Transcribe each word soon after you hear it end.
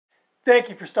Thank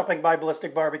you for stopping by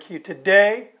Ballistic Barbecue.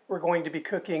 Today we're going to be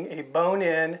cooking a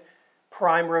bone-in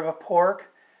prime rib of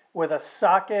pork with a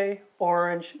sake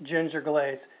orange ginger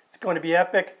glaze. It's going to be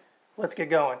epic. Let's get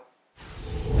going.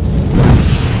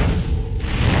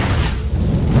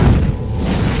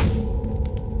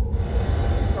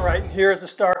 All right, and here's the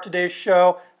star of today's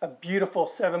show, a beautiful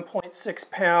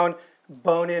 7.6 pound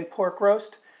bone-in pork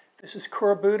roast. This is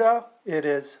Kurobuta. It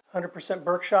is 100%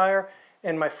 Berkshire,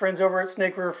 and my friends over at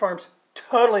Snake River Farms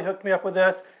totally hooked me up with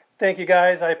this. Thank you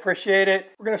guys, I appreciate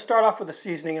it. We're going to start off with the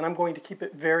seasoning, and I'm going to keep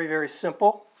it very, very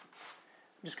simple.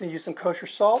 I'm just going to use some kosher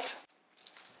salt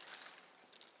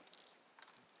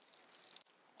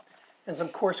and some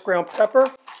coarse ground pepper.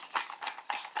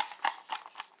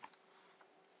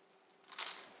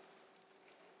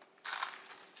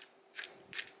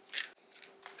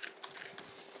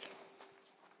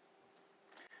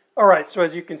 All right, so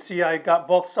as you can see, I got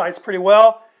both sides pretty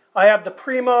well. I have the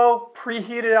Primo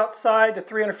preheated outside to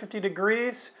 350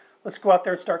 degrees. Let's go out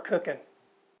there and start cooking.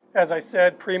 As I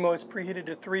said, Primo is preheated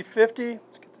to 350.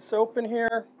 Let's get this open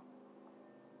here.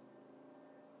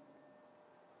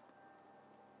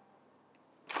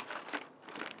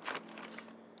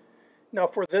 Now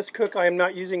for this cook, I am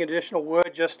not using additional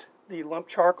wood, just the lump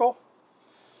charcoal.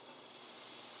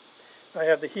 I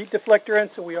have the heat deflector in,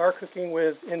 so we are cooking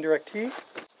with indirect heat.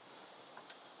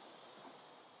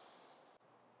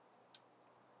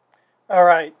 All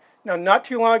right, now not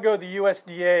too long ago the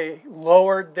USDA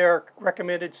lowered their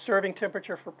recommended serving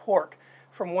temperature for pork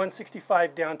from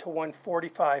 165 down to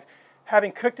 145.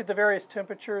 Having cooked at the various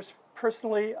temperatures,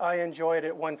 personally I enjoy it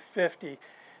at 150.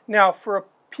 Now for a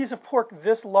piece of pork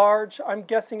this large, I'm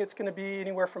guessing it's going to be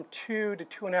anywhere from 2 to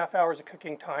 2.5 hours of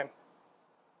cooking time.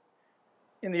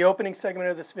 In the opening segment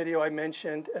of this video I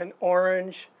mentioned an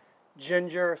orange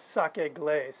ginger sake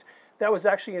glaze. That was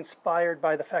actually inspired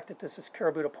by the fact that this is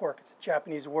Kurobuta pork. It's a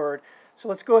Japanese word. So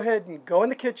let's go ahead and go in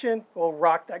the kitchen. We'll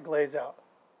rock that glaze out.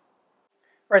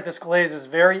 All right, this glaze is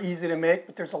very easy to make,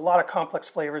 but there's a lot of complex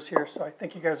flavors here, so I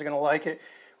think you guys are going to like it.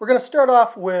 We're going to start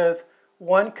off with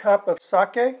 1 cup of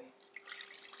sake,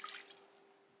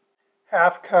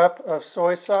 half cup of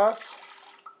soy sauce,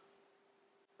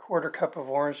 1/4 cup of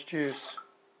orange juice,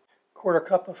 1/4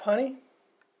 cup of honey,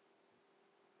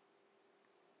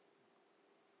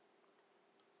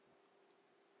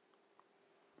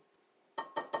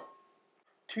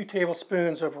 2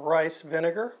 tablespoons of rice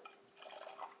vinegar,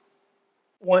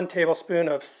 1 tablespoon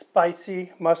of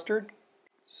spicy mustard,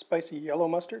 spicy yellow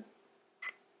mustard,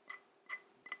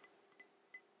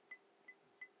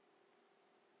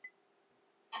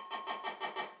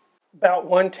 about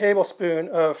 1 tablespoon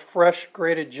of fresh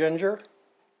grated ginger,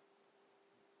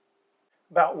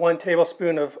 about 1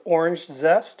 tablespoon of orange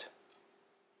zest,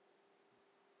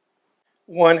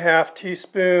 1/2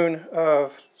 teaspoon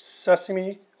of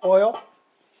sesame oil.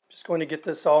 Just going to get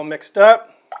this all mixed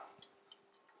up.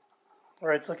 All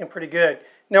right, it's looking pretty good.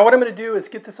 Now what I'm going to do is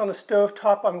get this on the stove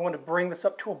top. I'm going to bring this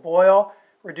up to a boil,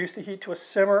 reduce the heat to a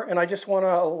simmer, and I just want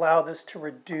to allow this to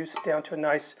reduce down to a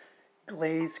nice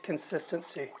glaze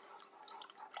consistency.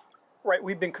 Right,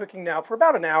 we've been cooking now for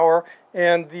about an hour,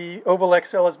 and the Oval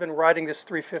XL has been riding this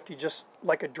 350 just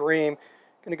like a dream.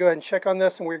 I'm going to go ahead and check on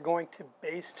this, and we're going to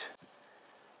baste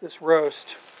this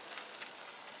roast.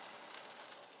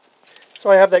 So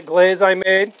I have that glaze I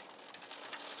made.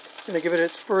 I'm going to give it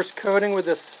its first coating with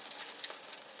this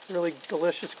really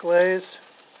delicious glaze.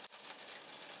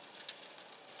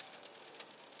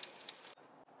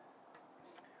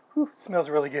 Whew, it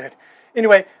smells really good.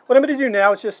 Anyway, what I'm going to do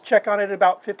now is just check on it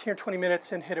about 15 or 20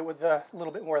 minutes and hit it with a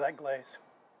little bit more of that glaze.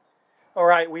 All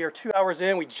right, we are 2 hours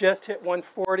in. We just hit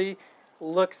 140.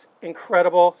 Looks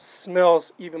incredible.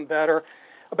 Smells even better.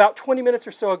 About 20 minutes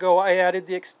or so ago, I added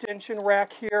the extension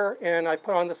rack here, and I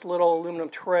put on this little aluminum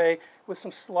tray with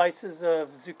some slices of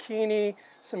zucchini,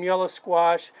 some yellow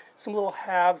squash, some little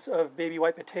halves of baby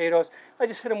white potatoes. I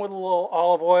just hit them with a little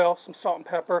olive oil, some salt and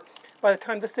pepper. By the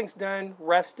time this thing's done,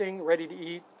 resting, ready to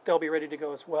eat, they'll be ready to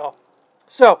go as well.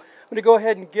 So I'm going to go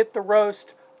ahead and get the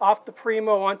roast off the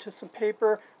Primo onto some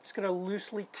paper. I'm just going to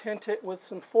loosely tint it with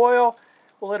some foil.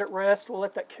 We'll let it rest. We'll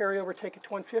let that carryover take it to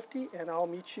 150, and I'll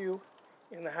meet you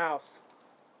in the house.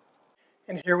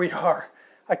 And here we are.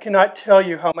 I cannot tell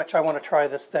you how much I want to try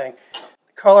this thing.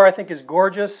 The color I think is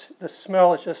gorgeous. The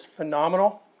smell is just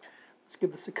phenomenal. Let's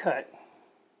give this a cut.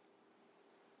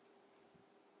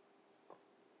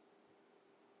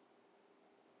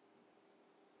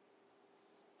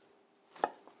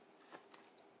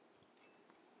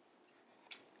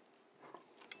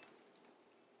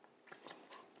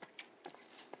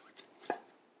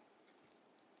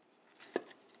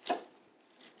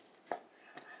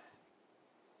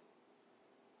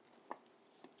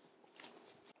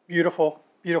 Beautiful,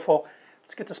 beautiful.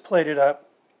 Let's get this plated up.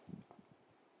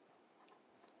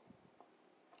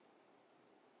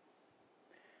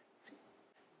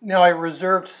 Now I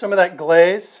reserved some of that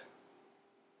glaze.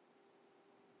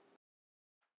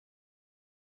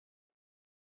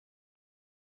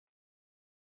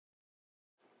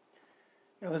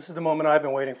 Now this is the moment I've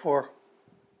been waiting for.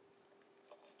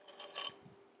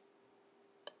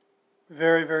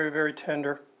 Very, very, very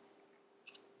tender.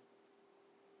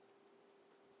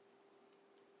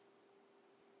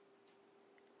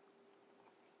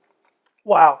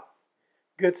 Wow,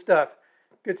 good stuff,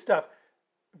 good stuff.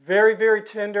 Very, very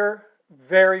tender,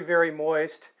 very, very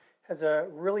moist. Has a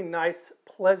really nice,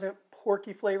 pleasant,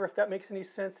 porky flavor, if that makes any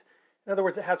sense. In other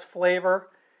words, it has flavor.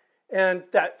 And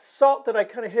that salt that I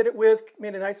kind of hit it with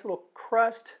made a nice little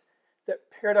crust that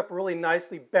paired up really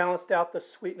nicely, balanced out the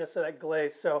sweetness of that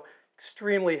glaze. So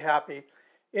extremely happy.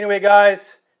 Anyway,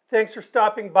 guys, thanks for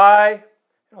stopping by.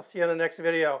 I'll see you on the next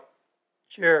video.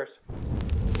 Cheers.